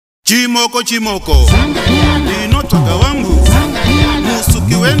Chimoko chimoko Inotoka wangu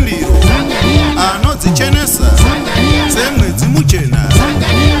Musuki wendiro Anodzichenesa Semwedzi muchena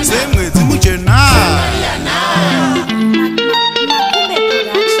Semwedzi muchena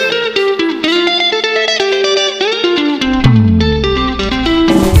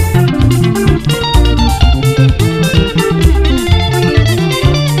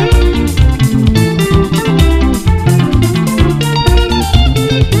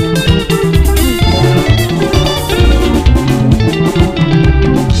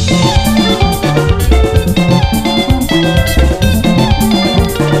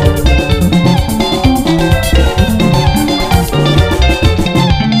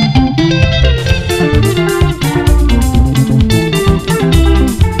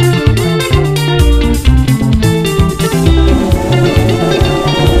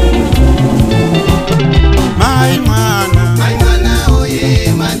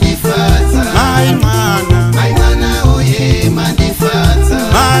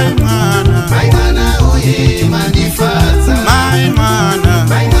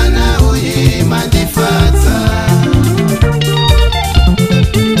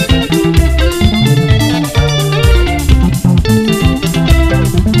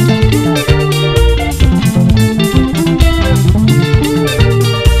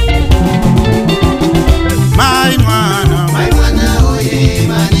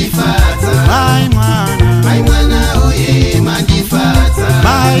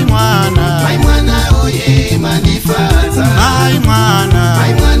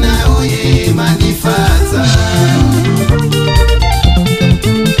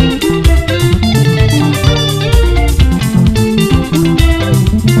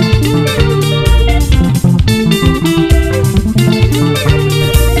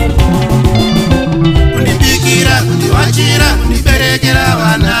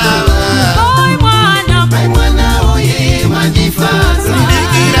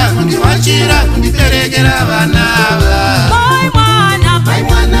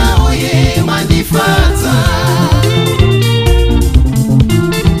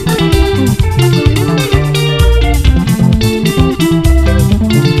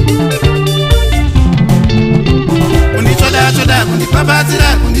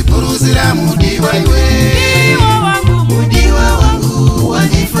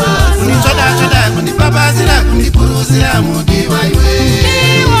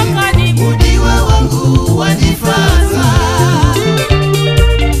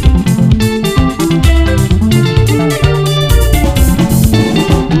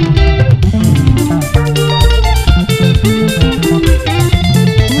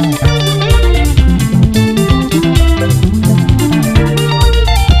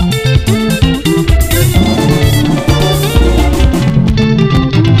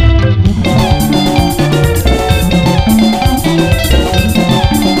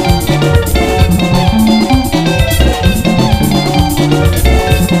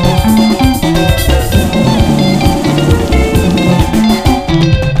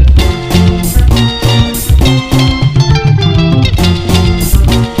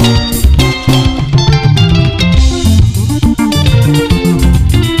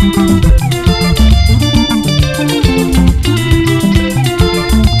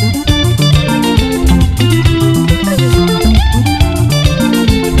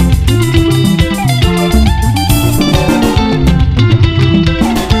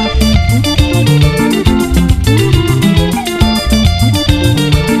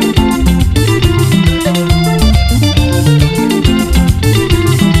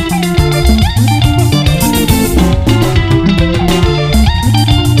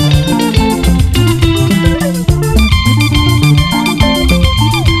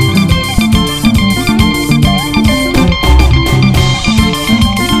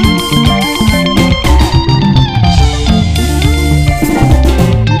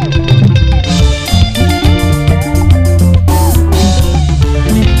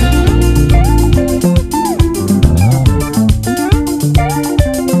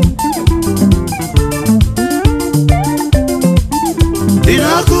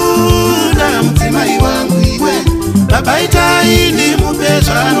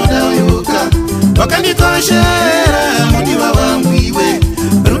Wakandikoshera mudiwa wangu iwe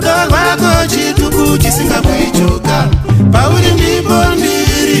rudo rwako chituku chisingakuichoka pauri ndipo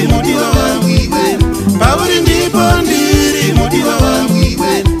ndiri mudiwa wangu iwe pauri ndipo ndiri mudiwa wangu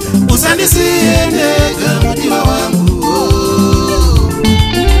iwe usandisiye ndega mudiwa wangu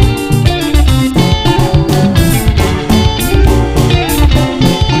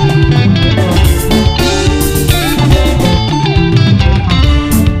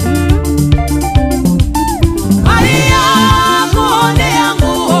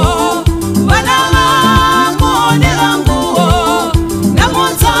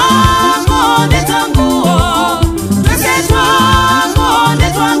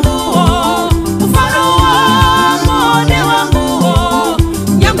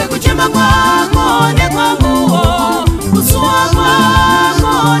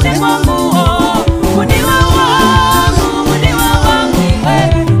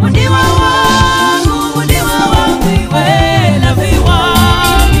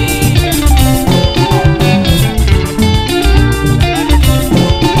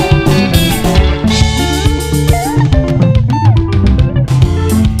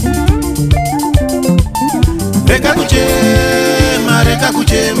reka kuchema, reka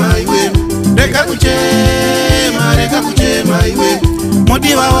kuchema iwe, reka kuchema, reka kuchema iwe,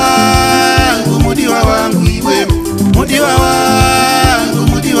 mudiwa wangu, mudiwa wangu iwe, mudiwa wangu,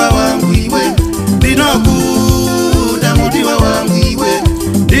 mudiwa wangu iwe, ndinokuda mudiwa wangu iwe,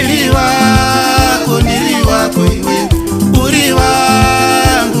 ndili wako iwe, uri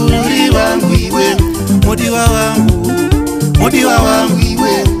wangu iwe, mudiwa wangu, mudiwa wangu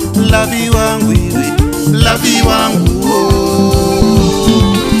iwe, lavi wangu iwe, lavi wangu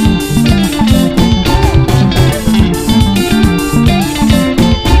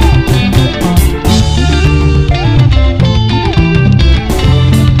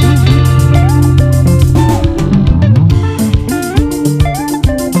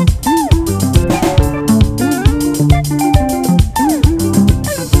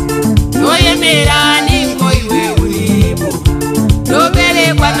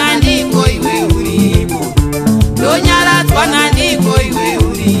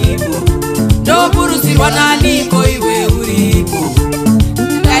Wananiko iwe uripo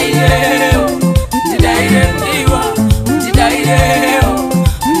Tidaireo, tidaireo, tidaireo,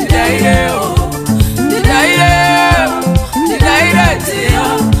 tidaireo, tidaireo,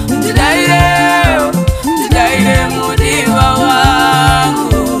 tidaireo, tidaireo, tidaireo, mudiwa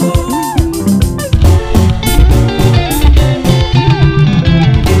wangu.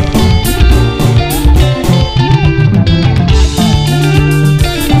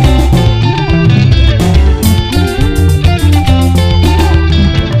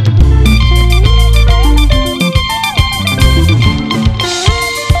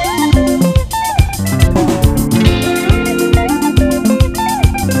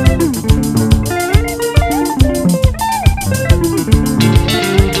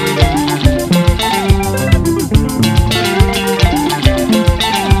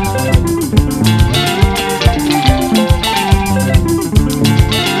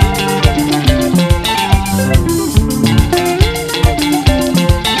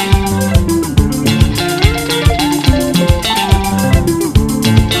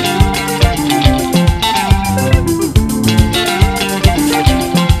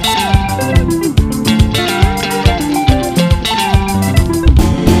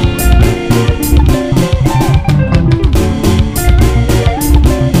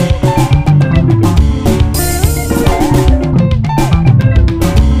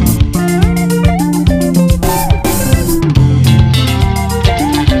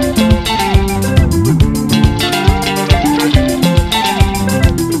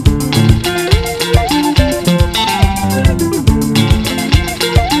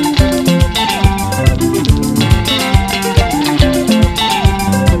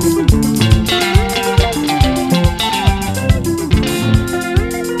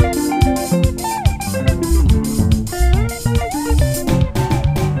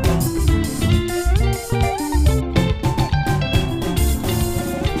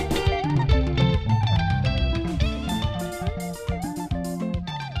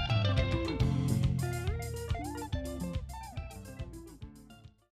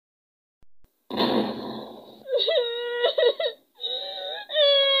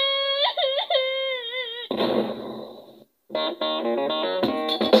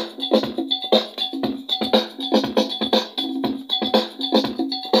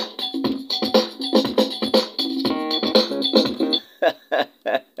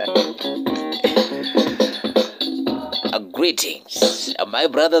 Greetings, my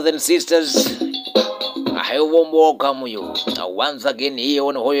brothers and sisters. I warm welcome you once again here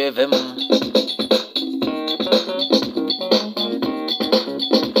on HOYOO FM.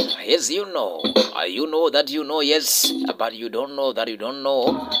 Yes, you know that you know, yes, but you don't know that you don't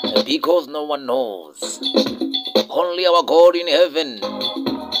know, because no one knows. Only our God in heaven.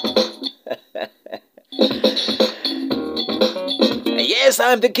 Yes,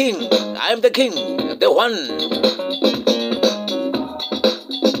 I am the king, the one.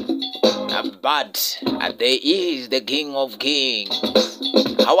 But there is the King of Kings,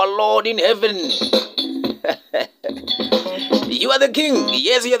 our Lord in heaven. You are the king,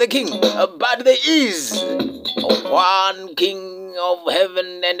 yes, you are the king, but there is one King of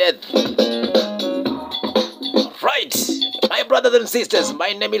heaven and earth. Right, my brothers and sisters,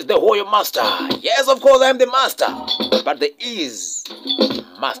 my name is the HOYOO Master. Yes, of course, I am the master, but there is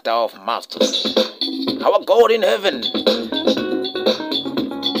Master of Masters, our God in heaven.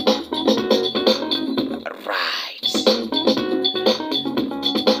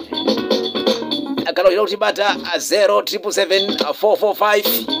 Kalotibata 0777 445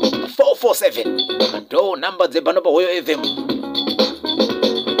 447. Do number the Banoba HOYOO FM.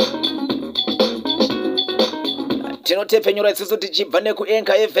 tinotepfenyura isusu tichibva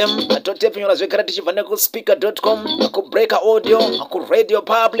nekuenka FM, totepfenyura zvekare tichibva nekuspeaker.com, kubreaker audio, kuradio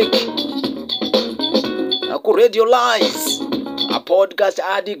public, kuradio lies, podcast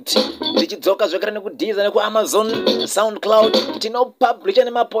addict, tichidzoka zvekare nekudeezer nekuamazon, soundcloud. Tinopublisha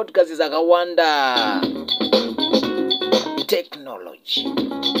nemapodcasts akawanda. Technology.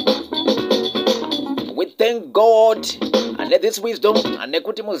 We thank God and this wisdom and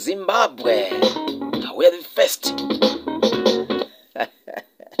nekuti mu Zimbabwe we are the first.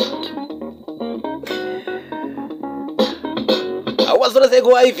 Awazora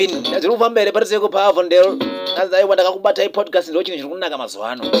seko Ivan ndiri kufambere pari seko paavondero azaiwa ndakakubata podcast ndo chinhu chiri kunaka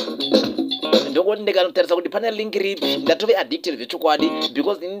mazwano ndongoti ndikanotarisa kuti pane link ripi ndatove addicted zvechokwadi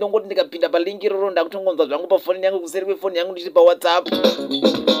because ndongoti ndikapinda palink iroro ndakutongonzwa zvangu pafoni yangu kuseri kwefoni yangu ndichiri paWhatsApp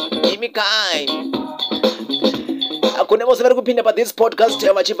imi kai kune vose vari kupinda pathis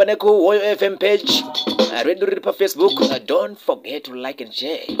podcast vachibva nekuHOYOO FM page redu riri paFacebook. Don't forget to like and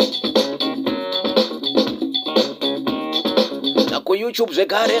share. KuYouTube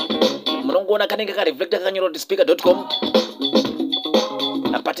zvekare munongoona kanenge kareflecta kakanyorwa kuti speaker.com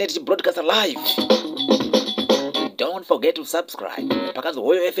patine tichibroadcast live. Don't forget to subscribe pakanzi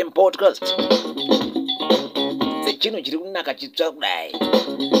HOYOO FM podcast. Sechinhu chiri kunaka chitsva kudai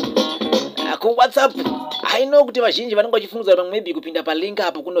kuWhatsApp. I know kuti vazhinji vanenge vachifungidzira kuti maybe kupinda palink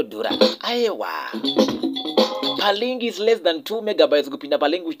apo kunodhura. Aiwa, palink is less than 2 megabytes kupinda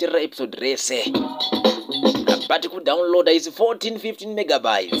palink uchiterera episode rese, but kudownloada is 14-15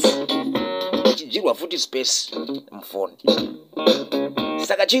 megabytes ichidyirwa futi space mufoni.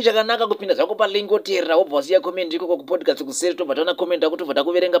 Saka chii chakanaka kupinda zvako palink woteerera wobva wasiya comment ikoko kupodcast kuseri tobva taona comment yako tobva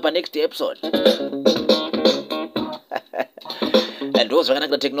takuverenga panext episode. And also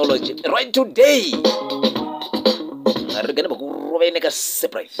zvakanakira technology right today rigane pakurova ineka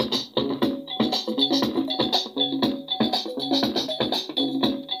surprise.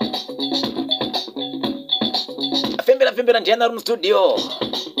 Fembera ndiana ari mustudio.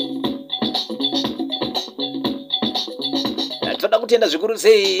 Toda kutenda zvikuru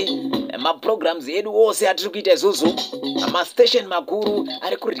sei maprograms edu ose atiri kuita isusu, mastation makuru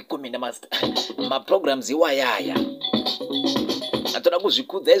ari kurecommenda maprograms iwayaya. Toda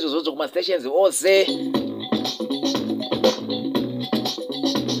kuzvikudza izvozvo kumastations ose.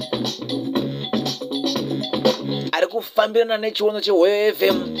 Ari kufambirana nechiono cheHOYOO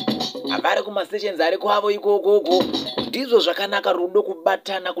FM, avari kumastations ari kwavo ikoko. Ndizvo zvakanaka, rudo,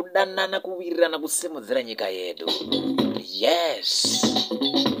 kubatana, kudanana, kuwirirana, kusimudzira nyika yedu. Yes,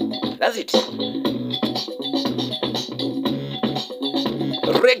 that's it.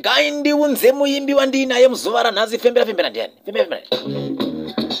 Regai ndiunze muimbi wandinaye muzuva ranhasi. Fembera ndiani? Fembera.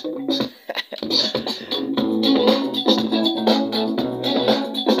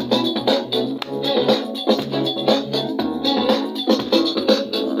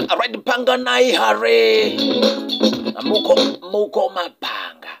 Alright, Panganayi Hare Mkoma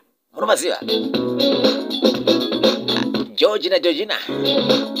Panga. Munomaziva? Georgina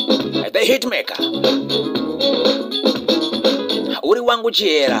the hitmaker. Uri wangu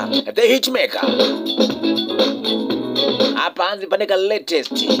chiera the hitmaker. Apa hanzi paneka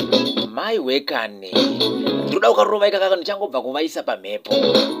latest mai wekani ndoda ukarova ikakaka ndichangobva kuvaisa pamhepo.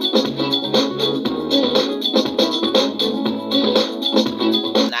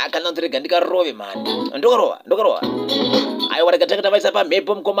 Nakanonzerega ndikarove mani ndokarova aiwa rikatanga tavaisa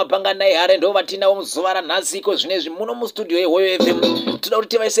pamhepo. Mkoma Panganayi Hare ndo vatinawo muzuva ranhasiko zvinezvi muno mustudio yeHOYOO FM. Toda kuti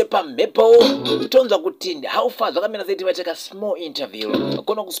tivaise pamhepo tonzwa kuti how far zvakamira sei tivateka small interview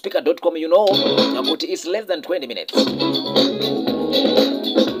kuno kuspeaker.com. You know kuti it's less than 20 minutes.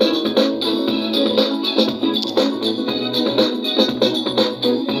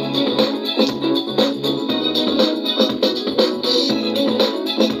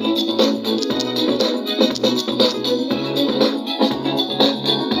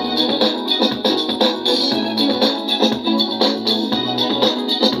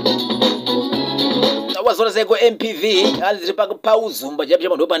 Wazora seko MPV aziri pauzumba chapcha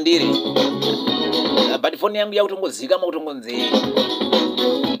ndo pandiri, but phone yangu yakutongozika makutongonzei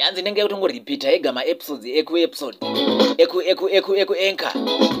yanzi nenge yakutongorepeat ega ma episodes eku anchor.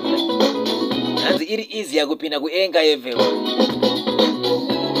 Yanzi iri easy yakupinda ku Anchor FM.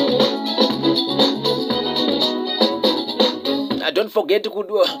 Don't forget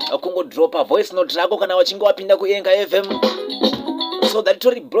kungo drop a voice note rako kana wachinge wapinda ku Anchor FM, so that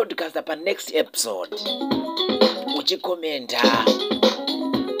tori broadcast pa next episode uchikomenta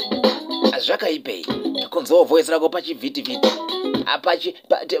zvakaipei kunzwa voice rako pachivhitivhiti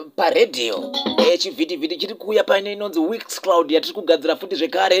paredhiyo chivhitivhiti chiri kuuya paine inonzi Wix Cloud yatiri kugadzira futi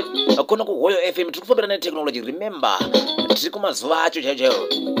zvekare kuno kuHoyo FM tiri kufambira netekinoloji. Remember tiri kumazuva acho chaiwo.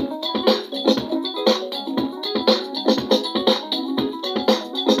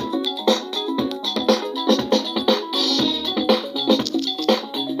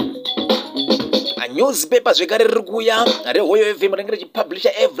 Newspaper zvekare riri kuuya reHoyo FM rinenge richipublisha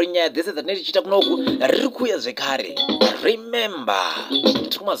every nyaya dzese dzatinenge tichiita kunoku riri kuuya zvekare. Remember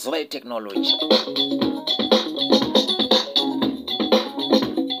tiri kumazuva etekinoloji.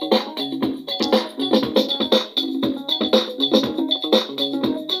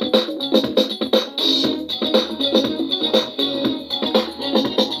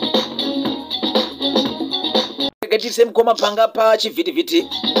 Tiise Mkoma Panga pachivhitivhiti.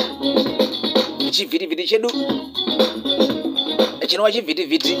 Chivhitivhiti chedu chinova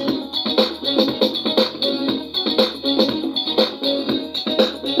chivhitivhiti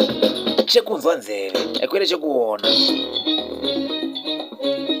chekunzwa nzeve kwete chekuona.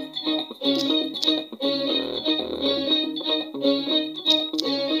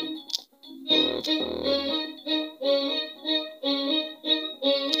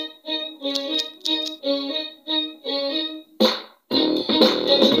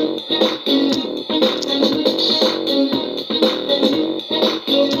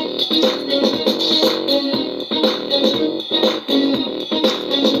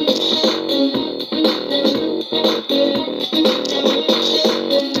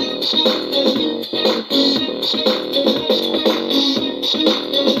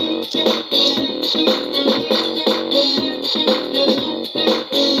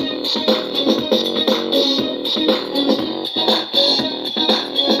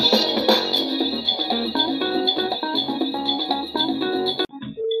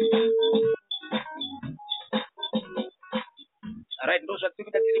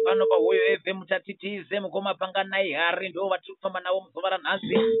 Tiise Mkoma Panganayi Hare ndo vatiri kufamba navo muzuva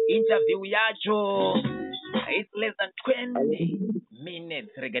ranhasi. Interview yacho it's less than 20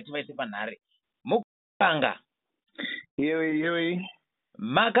 minutes. Rega tivaise panhare. Mukapanga yewe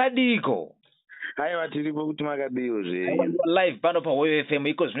makadiko haiwa tiripo kuti makadiko live pano paHoyo FM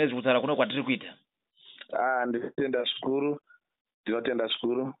iko zvine zviri kutaura kuno kwatiri kuita. Ndinotenda zvikuru.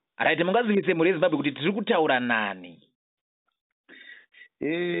 Right, mungazivise muri Zimbabwe kuti tiri kutaura nani?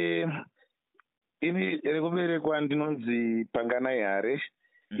 Ini rekuberekwa ndinonzi Panganayi Hare.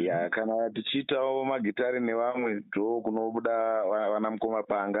 Ya kana tichiitawo magitari nevamwe ndo kunobuda vana Mkoma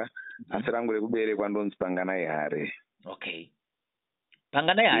Panga. Asi rangu rekuberekwa ndonzi Panganayi Hare. Okay.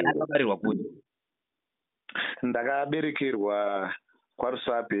 Panganayi Hare akabarirwa kuti? Ndakaberekerwa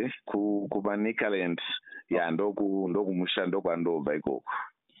kwaRusape kumaNicaland. Ya ndokumusha ndokwandobva ikoko.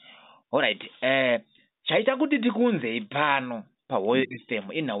 Alright. Chaita kuti tikunzei pano paHoyo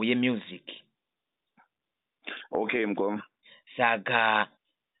FM inhau yemusic. Okay Mkoma. Saka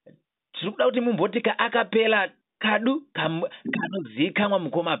tiri kuda kuti mumbotika akapela kadu kanozikanwa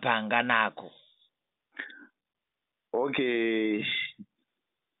Mkoma Panga nako. Okay.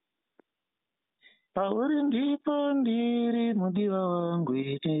 Pauri ndipo ndiri mudiwa wangu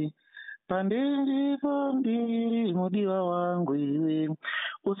ite. Pandiripo ndiri mudiwa wangu iwe.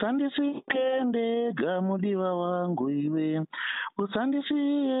 Usandisiye ndega mudiwa wangu iwe.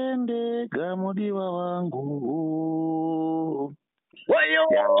 Usandisiye ndega mudiwa wangu. Wayo.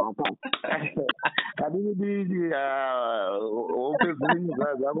 Kadiri opezini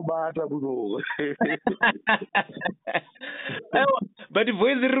zakubata kuno. But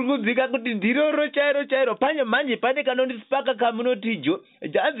voice riri kudzika kuti ndiroro chairo panye manje pane kanondisipaka kamunoti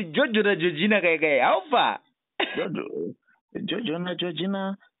janzi Jojo na Georgina kai haufa. Jojo na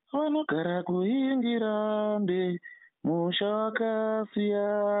Georgina vanogara kuingirande. Musha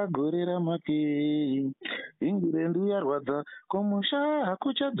wakasiya gore ramake. Ingirendu yarwadza kumusha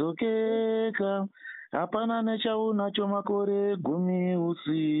hakuchadzokeka. Hapana nechaunacho makore 10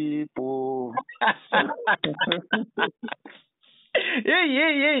 usipo.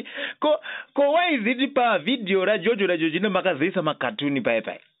 Hey. Ko why is it pa video ra Jojo na Georgina makazoisa makatuni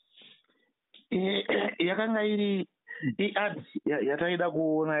pai? Yakanga iri iad yataida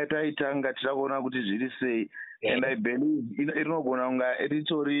kuona yataitanga tirakuona kuti zviri sei. And I believe inogona kunga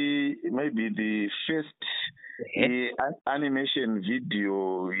editori maybe the first animation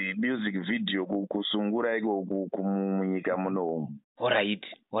video, music video kusungura iko kumunyika muno. Alright.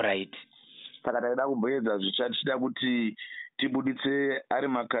 Saka taida kumboedza zvichachida kuti tibuditse ari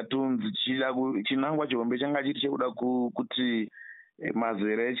macartoons chinangwa chihombe changa chiti chekuda kuti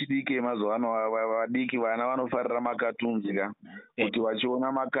mazera echidiki emazuva ano vadiki vana vanofarira makatuni ka kuti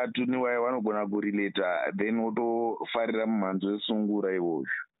vachiona makatuni waya vanogona kurileta then wotofarira mumhanzo wesungura iwozvo.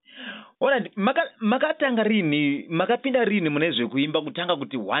 Alright, makatanga rini, makapinda rini mune zvekuimba kutanga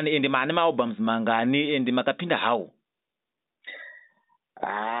kuti 1 and maane maalbums mangani and makapinda how?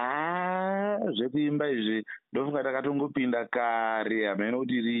 Zvekuimba izvi ndofunga takatongopinda kare hamene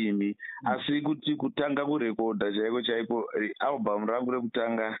kuti riini, asi kuti kutanga kurekodha chaiko chaiko album rangu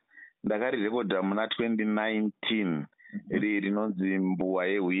rekutanga ndakarirekodha muna 2019 rinonzi Mbuwa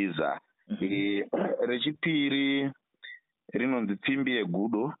yeHwiza. Rechipiri rinonzi Pfimbi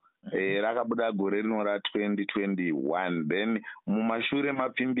yegudo, rakabuda gore rino ra2021. Then mumashure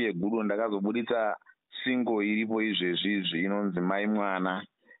mapfimbi yegudo ndakazobuditsa single iripo izvezvizvi inonzi Mai Mwana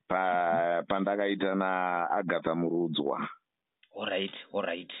pandakaita naAgatha Murudzwa.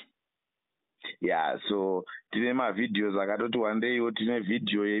 Alright. Yeah, so tine mavideos akatoti wandeiwo, tine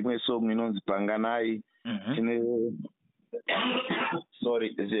video yeimwe song inonzi Panganayi,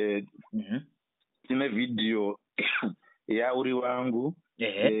 tine video yauri wangu,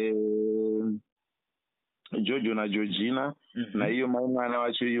 Jojo na Georgina, na iyo Mai Mwana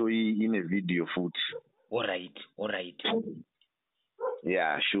wacho iyo ine video futi. Alright.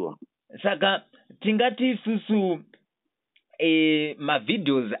 Yeah, sure. Saka tingati susu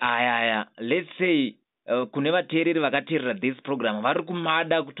mavideos aya let's say kune vateereri vakateerera this program vari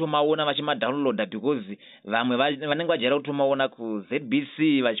kumada kutomaona vachimadownloada because vamwe vanenge vajaira kutomaona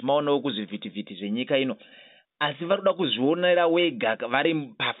kuZBC vachimaonawo kuzvivhitivhiti zvenyika ino, asi vari kuda kuzvionera wega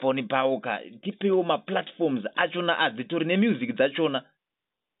vari pafoni pavo. Tipewo maplatforms achona adzitori nemusic dzachona.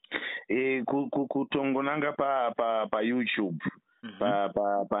 Kutongonanga pa YouTube,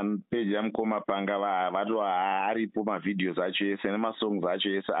 page yaMkoma Panga vato aripo mavideos acho ese nemasongs acho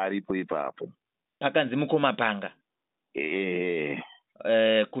ese aripo ipapo. Pakanzi Mkoma Panga.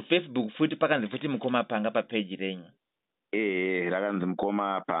 KuFacebook futi pakanzi futi Mkoma Panga page renyu. Rakanzi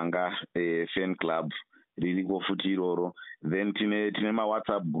Mkoma Panga fan club ririko futi iroro. Then tine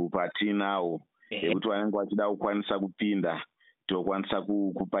WhatsApp group atinawo ekuti vanenge vachida kukwanisa kupinda tokwanisa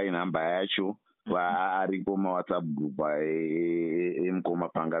kupa inhamba yacho ariko WhatsApp group eMkoma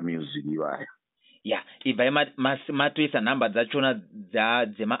Panga music ivaya. Yeah, ibva matoisa nhamba dzachona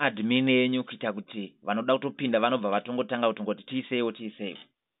dzemaadmin enyu kuita kuti vanoda kutopinda vanobva vatongotanga kutongoti tiisewo.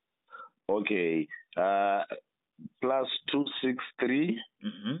 Okay, +263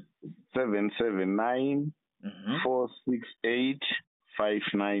 779 468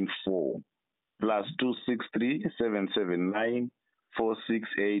 594 +263 779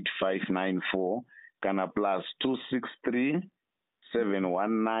 468 594 kana +263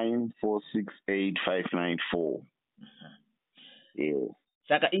 719 468 594. Yes.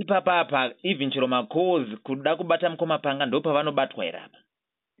 Saka ipapa even chero macalls kuda kubata Mkoma Panga ndo pavanobatwa here apa.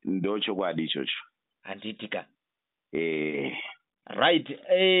 Ndo chokwadi ichocho. Handitika. Right.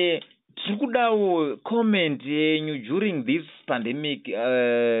 Tiri kudawo comment yenyu during this pandemic,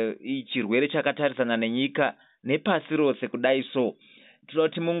 chirwere chakatarisana nenyika nepasi rose kudai so. Toda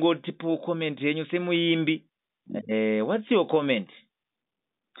kuti mungotipo comment yenyu semuimbi. What's your comment?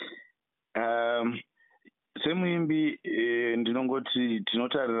 Semuimbi ndinongoti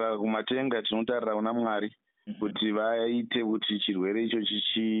tinotarira kumatenga, tinotarira kuna Mwari kuti vaite kuti chirwere icho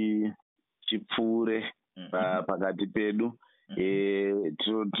chipfuure pakati pedu.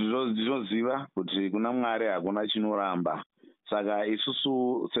 Tinoziva kuti kuna Mwari hakuna chinoramba. Saka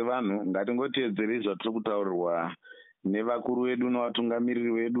isusu sevanhu ngatingoteedzere zvatiri kutaurirwa nevakuru vedu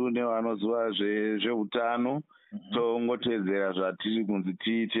nevatungamiriri vedu nevanoziva zveutano. Tongoteedzera zvatiri kunzi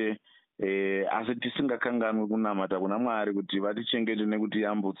tiite, asi tisingakanganwi kunamata kuna Mwari kuti vatichengete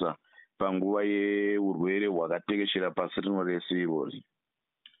nekutiyambutsa panguva yeurwere hwakatekeshera pasi rino rese irori.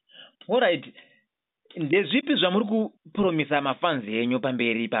 Alright. Ndezvipi zvamuri kupromisa mafanzi enyu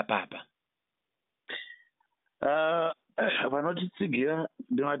pamberi papapa? Vanotitsigira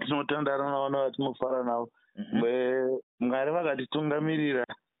ndivatinotandara navo nevatinofara navo. Mwari vakatitungamirira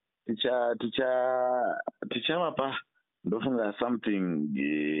tichavapa ndofunga something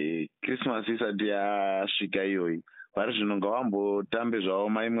Christmas isati yasvika iyoyi. Vari zvino ngavambotambe zvavo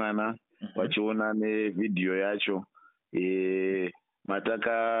Mai Mwana vachiona nevidhiyo yacho.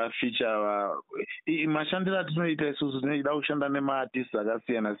 Matakaficha mashandiro atinoita isusu tinoda kushanda nemaartists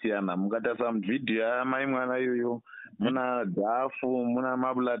akasiyana siyana. Mukatarisa vidhiyo yaMai Mwana iyoyo muna Dhafu, muna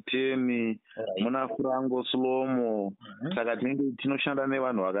Mabulateni, muna Frango Slomo. Saka tinoshanda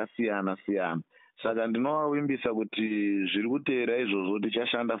nevanhu vakasiyana siyana. Saka ndinovavimbisa kuti zviri kuteera izvozvo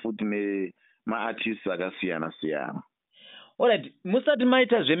tichashanda futi nemaartists akasiyana siyana. Alright, musati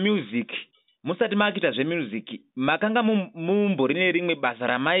maita zvemusic musati maakita zvemusic makanga mumborine rimwe basa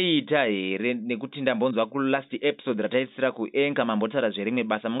ramaita here? Nekuti ndambonzwa kulast episode rataisira kuenga mambotaura zverimwe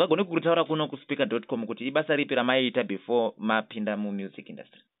basa. Mungagone kuritaura kuno kuspeaker.com kuti ibasa ripi ramaita before mapinda mumusic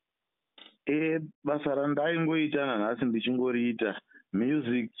industry? Basa randaingoita nanhasi ndichingoriita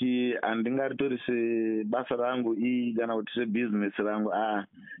music handingaritori sebasa rangu iyi kana kuti sebusiness rangu,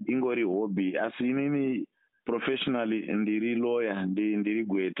 ingori hobby. Asi inini professionally ndiri lawyer, ndiri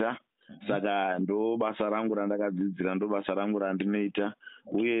gweta, saka ndo basa rangu randakadzidzira, ndo basa rangu randinoita,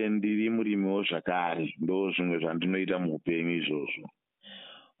 uye ndiri murimiwo zvakare, ndo zvimwe zvandinoita muupenyu izvozvo.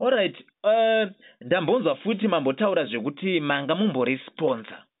 Alright, ndambonzwa futi mambotaura zvekuti manga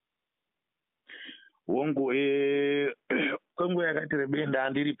mumboresponsa hongu. Kwenguva yakati rebei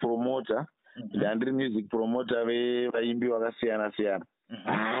ndandiri promoter, ndandiri music promoter vevaimbi vakasiyana siyana.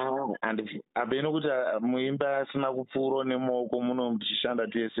 Apeno kuti muimbi asina kupfuuro nemaoko muno muchishanda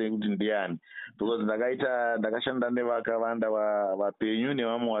tese kuti ndiani, because ndakashanda nevakawanda vapenyu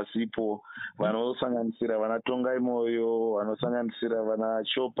nevamwe wasipo, vanosanganisira vana Tongai Moyo, vanosanganisira vana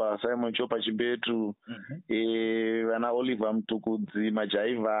Chopa, Simon Chopa Chibetu, vana Oliver Mutukudzi,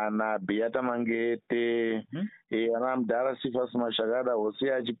 Majaivana, Beata Mangete, vana Mudhara Sifas Mashakada,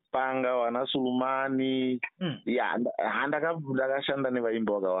 Hosea Chipanga, vana Sulumani. Ndakashanda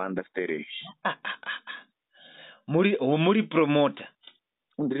nevaimbi vakawanda stereki. muri promoter?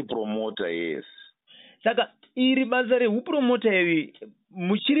 Ndiri promoter, yes. Saka iri basa rehupromota iri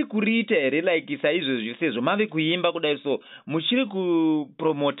muchiri kuriita here, like saizvozvi sezvo mave kuimba kudai, so muchiri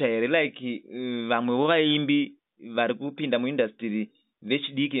kupromota here like vamwevo vaimbi vari kupinda muindastry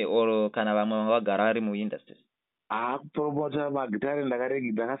vechidiki or kana vamwe vagara vari muindastry? Kupromota magitare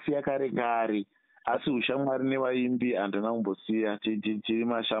ndakasiya kare kare, asi ushamwari nevaimbi handina kumbosiya. Tiri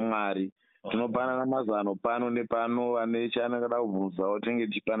mashamwari, tinopanana mazano pano nepano, ane chaanengada kubvunzawo tenge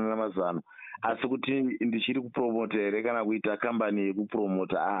tichipanana mazano. Asi kuti ndichiri kupromota here kana kuita kambani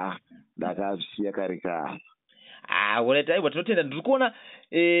yekupromota, ndakazvisiya kare kare. Alright, aiwa tinotenda. Ndiri kuona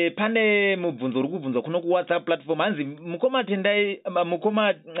pane mubvunzo uri kubvunzwa kuno kuWhatsApp platform, hanzi Mkoma tendai,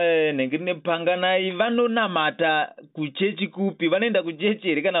 Mkoma nhengi nepanganayi vanonamata kuchechi kupi? Vanoenda kuchechi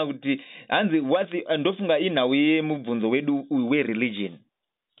here kana kuti hanzi ndofunga inhau yemubvunzo wedu wereligion?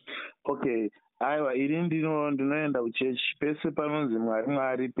 Okay, aiwa, ini ndinoenda kuchechi pese panonzi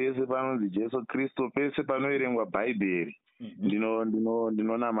Mwari, pese panonzi Jesu Kristu, pese panoerengwa Bhaibheri,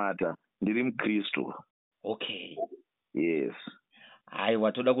 ndinonamata, ndiri muKristu. Okay, yes.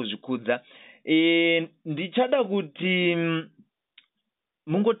 Aiwa, toda kuzvikudza. Ndichada kuti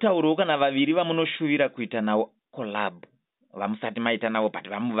mungotaurawo kana vaviri vamunoshuvira kuita nawo collab, vamusati maita nawo, but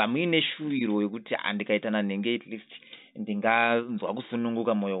vamuine shuviro yekuti ndikaitana nenge at least ndinganzwa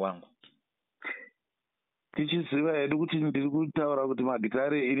kusununguka mwoyo wangu. Tichiziva hedu kuti ndiri kutaura kuti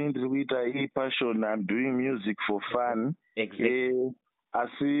magitare ini ndiri kuita passion, I'm doing music for fun. Exactly.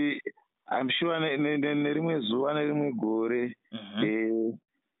 Asi I'm sure nerimwe zuva nerimwe gore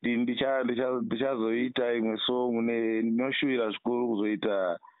ndichazoita imwe song, ndinoshuvira zvikuru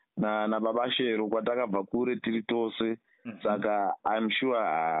kuzoita nababa Shero kwatakabva kure tiri tose. Saka I'm sure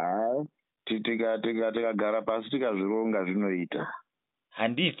tikagara pasi tikazvironga zvinoita.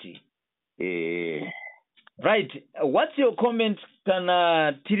 Handiti? Right, what's your comment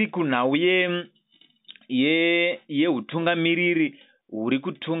kana tiri kunhau yehutungamiriri huri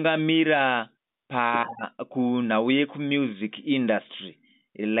kutungamira kunhau yekumusic industry?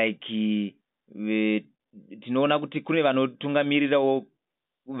 Like tinoona kuti kune vanotungamirirawo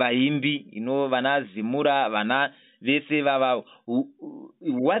vaimbi, vana Zimura, vana vese vava.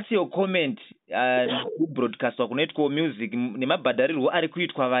 What's your comment kubroadcastwa kunoitwa music nemabhadharirwo ari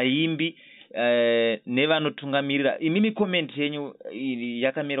kuitwa vaimbi nevanotungamirira? Imimi comment yenyu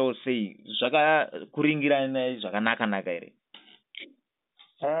yakamirawo sei? Zvakakuringirana zvakanaka here?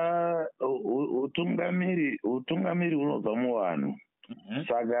 Utungamiri unobva muvanhu.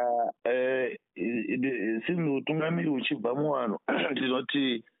 Saka since utungamiri uchibva muvanhu,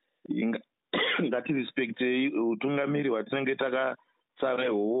 ndinoti ngatirespektei utungamiri hwatinenge takatsara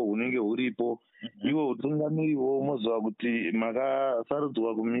ihwohwo hunenge huripo. Iwo utungamiri hwohwo moziva kuti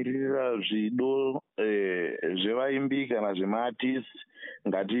makasarudzwa kumirira zvido zvevaimbi kana zvemaartisti.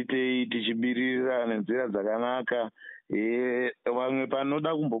 Ngatiitei tichibiririra nenzira dzakanaka. Vamwe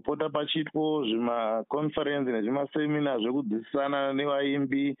panoda kumbopota pachiitwa zvimaconference nezvimasemina zvekudzidzisana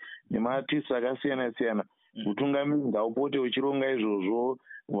nevaimbi nemaartisti akasiyana siyana, utungamiri ngaupote uchironga izvozvo,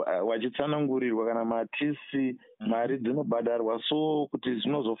 wachitsanangurirwa kana maartisti mari dzinobhadharwa so kuti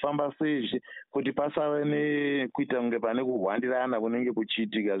zvinozofamba sei, kuti pasave nekuita kunge pane kuhwandirana kunenge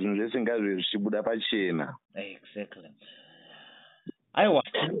kuchiitika, zvinhu zvese ngazvive zvichibuda pachena. Exactly. aiwa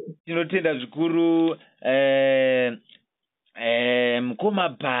tinotenda zvikuru Mkoma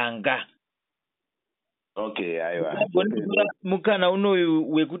Panga. Okay, aiwa. Mukana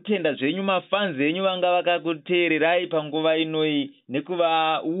unoyu wekutenda zvenyu mafanzi enyu vanga vakakuteererai panguva inoyi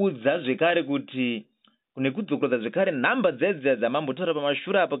nekuvaudza zvekare kuti nekudzokodza zvekare nhamba dzedzi dzamambotaura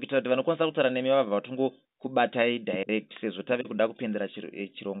pamashure apo kuitira kuti vanokwanisa kutaura nemi vabva vatongokubatai direct sezvo tave kuda kupendera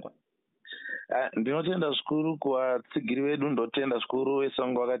chirongwa. Ndinotenda zvikuru kuvatsigiri vedu, ndotenda zvikuru vese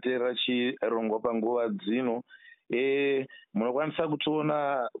vanga vakateerera chirongwa panguva dzino. Munokwanisa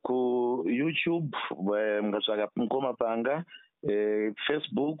kutiona kuYouTube mukatsvaka Mkoma Panga,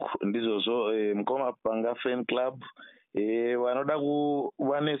 Facebook ndizvozvo Mkoma Panga Fan Club. Vanoda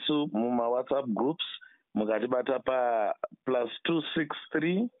kuva nesu muma-WhatsApp groups mukatibata pa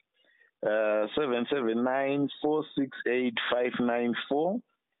 +263 779 468 594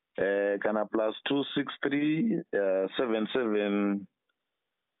 kana +263 719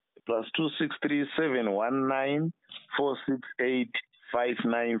 468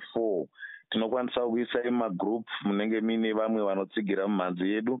 594. Tinokwanisa kuisa mumagroup munenge mine vamwe vanotsigira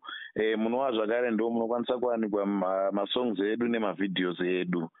mumhanzi yedu. Munova zvakare ndo munokwanisa kuwanikwa masongs edu nemavideos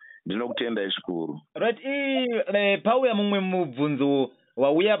edu. Ndinokutendai zvikuru. Right, pauya mumwe mubvunzo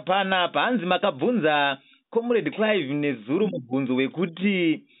wauya panapa hanzi makabvunza Comrade Clive Nezuru mubvunzo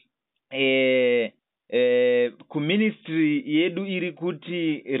wekuti kuministry yedu iri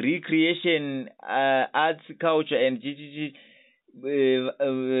kuti recreation, arts, culture and chichichi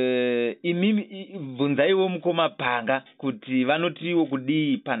imi bvunzaiwo Mkoma Panga kuti vanotiwo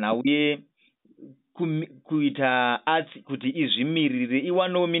kudii panhau kuita arts kuti izvimirire,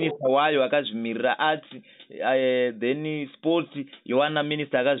 iwanewo minister wayo akazvimirira arts, then sports yowana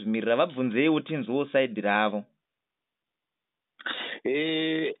minister akazvimirira. Vabvunzeiwo tinzwewo side ravo.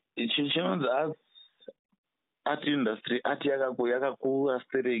 Chinonzi art industry, art yakakura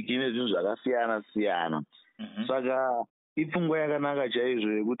stereki nezvinhu zvakasiyana siyana. Saka ipfungwa yakanaka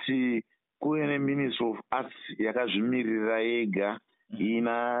chaizvo yekuti kuve neministry of arts yakazvimirira yega,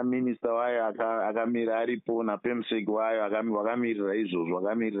 ina minista wayo akamira aripo, napemseki wayo wakamirira izvozvo,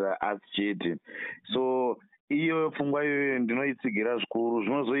 wakamirira arts chete. So iyo pfungwa iyoyo ndinoitsigira zvikuru.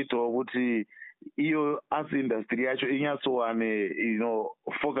 Zvinozoitawo kuti iyo arts industry yacho inyatsowane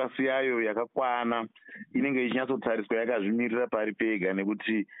focus yayo yakakwana, inenge ichinyatsotariswa yakazvimirira pari pega,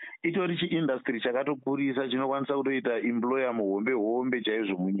 nekuti itori chiindustry chakatokurisa chinokwanisa kutoita employer muhombe hombe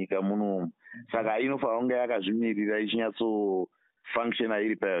chaizvo munyika munomu. Saka inofanira kunge yakazvimirira ichinyatsofunctiona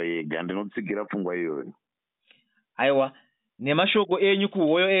iri payo yega. Ndinotsigira pfungwa iyoyo. Aiwa, nemashoko enyu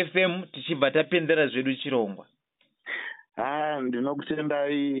kuHoyo FM tichibva tapendera zvedu chirongwa.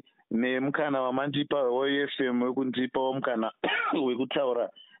 Ndinokutendai nemukana wamandipa Hoyo FM wekundipawo mukana wekutaura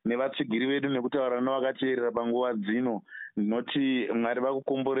nevatsigiri vedu nekutaura nevakateerera panguva dzino. Ndinoti Mwari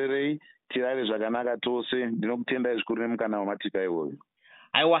vakukomborerei, tirare zvakanaka tose. Ndinokutendai zvikuru nemukana wamatipa iwoyo.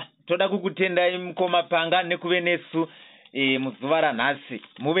 Aiwa, toda kukutendai Mkoma Panga nekuve nesu muzuva ranhasi.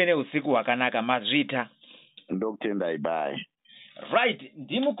 Muve neusiku hwakanaka, mazvita. Ndokutendai, bye. Right,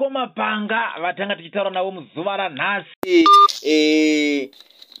 ndimukoma Panga vatanga tichitaura navo muzuva ranhasi.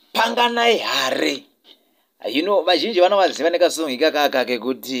 Panganayi Hare. Vazhinji vanovaziva nekasongi kakaka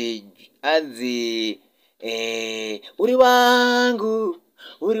kekuti anzi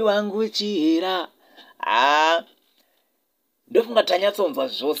uri wangu chihera. Ndofunga tanyatsonzwa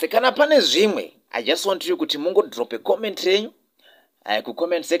zvose. Kana pane zvimwe, I just want you kuti mungo drop a comment renyu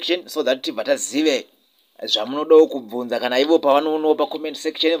ku-comment section so that tibva tazive zvamunodawo kubvunza. Kana ivo pavanoonawo pa-comment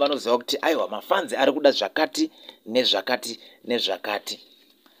section vanoziva kuti aiwa mafanzi ari kuda zvakati nezvakati nezvakati.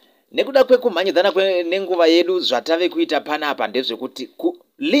 Nekuda kwekumhanyidzana nenguva yedu zvatave kuita panapa ndezvekuti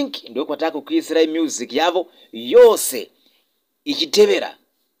link ndokwataka kuisirai music yavo yose ichitevera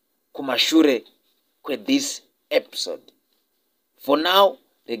kumashure this episode. For now,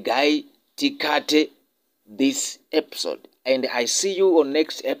 the guy tikate this episode and I see you on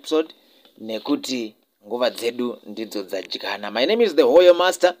next episode. Nekuti nguva dzedu ndidzo dzadyana. My name is the Hoyo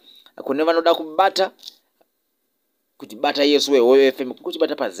Master. Kune vanoda kubata kuti bata Yesu weHoyo FM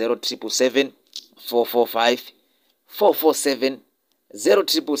kuchibata pa 0777 445 447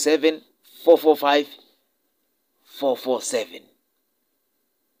 0777 445 447.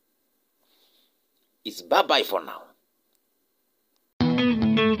 It's bye bye for now.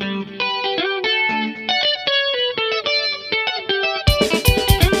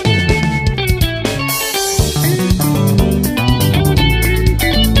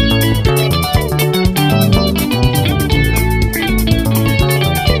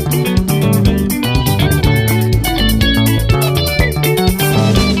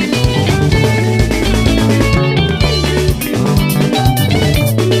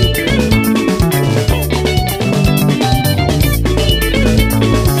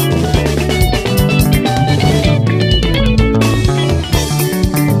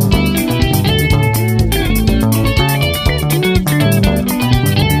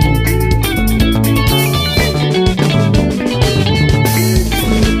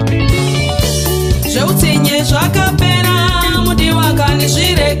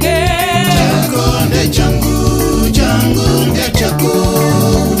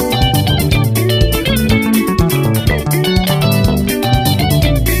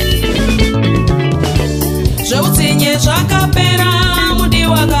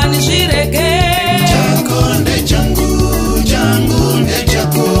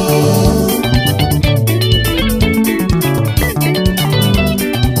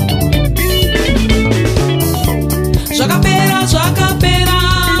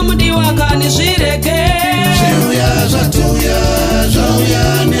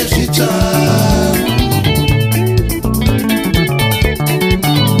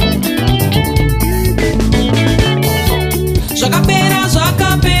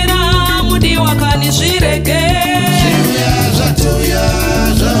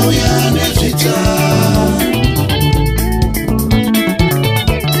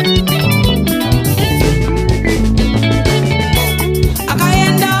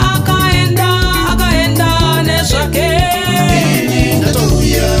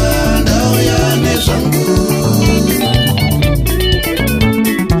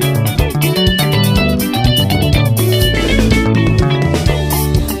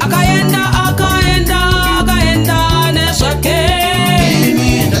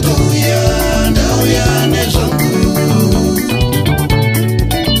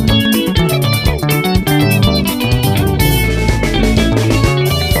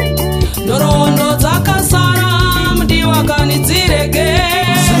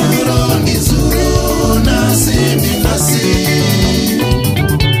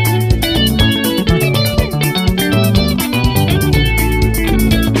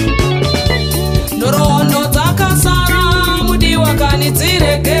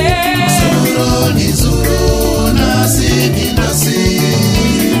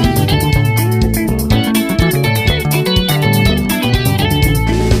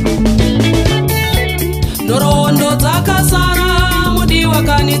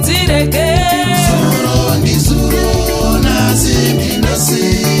 nitsireke Zuro ndi zuro, nasi ndi nasi.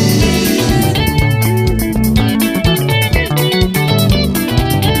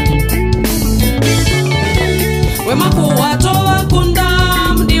 Wemakuwa towa kunda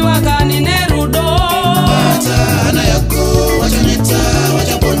mdi wakani nerudo Bata ana yako wachanita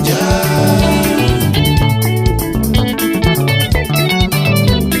wachaponja.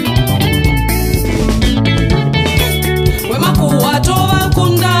 Wemakuwa towa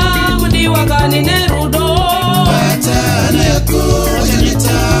kunda mdi wakani nerudo Bata ana yako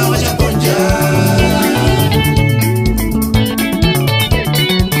wachanita wachaponja.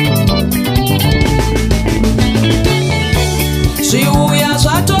 Zviuya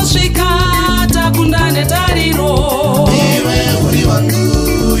zvatosvika takundane tariro Iwe uri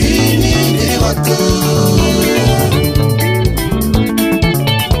wangu, ini ndiri wako.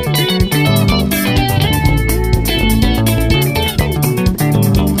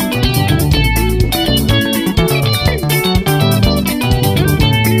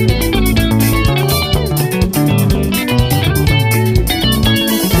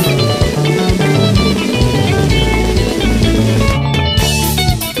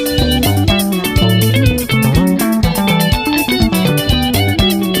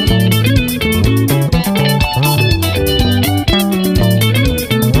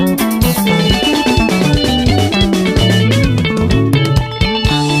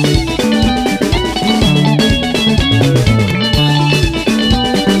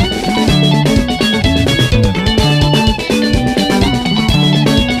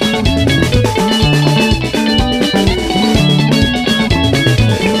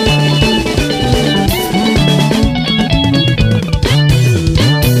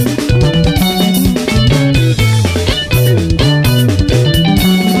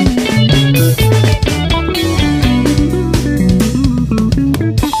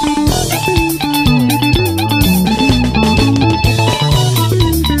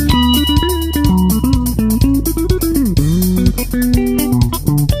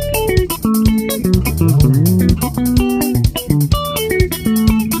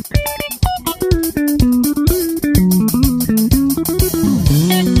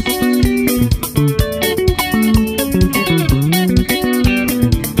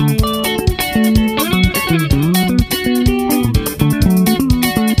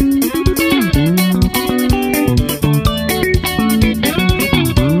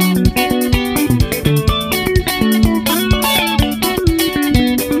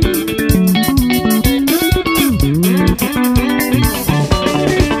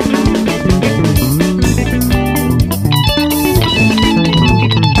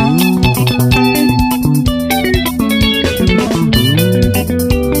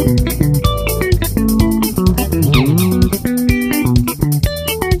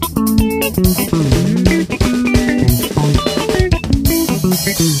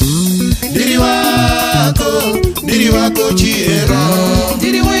 Ndiri wako chiera.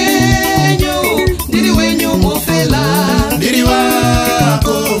 Ndiri wenyu mofela Ndiri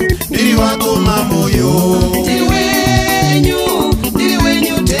wako mamoyo. Ndiri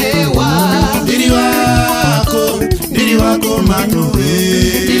wenyu tewa Ndiri wako manuwe.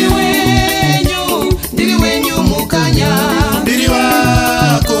 Ndiri wenyu mukanya Ndiri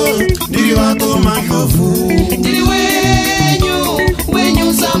wako manyofu. Ndiri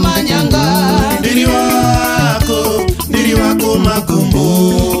wenyu samanyanga Ndiri wako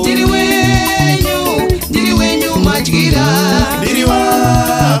makumbo. Ndiri wenyu majira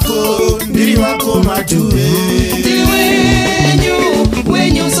Ndiri wako matue. Ndiri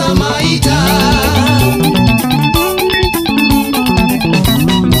wenyu samaita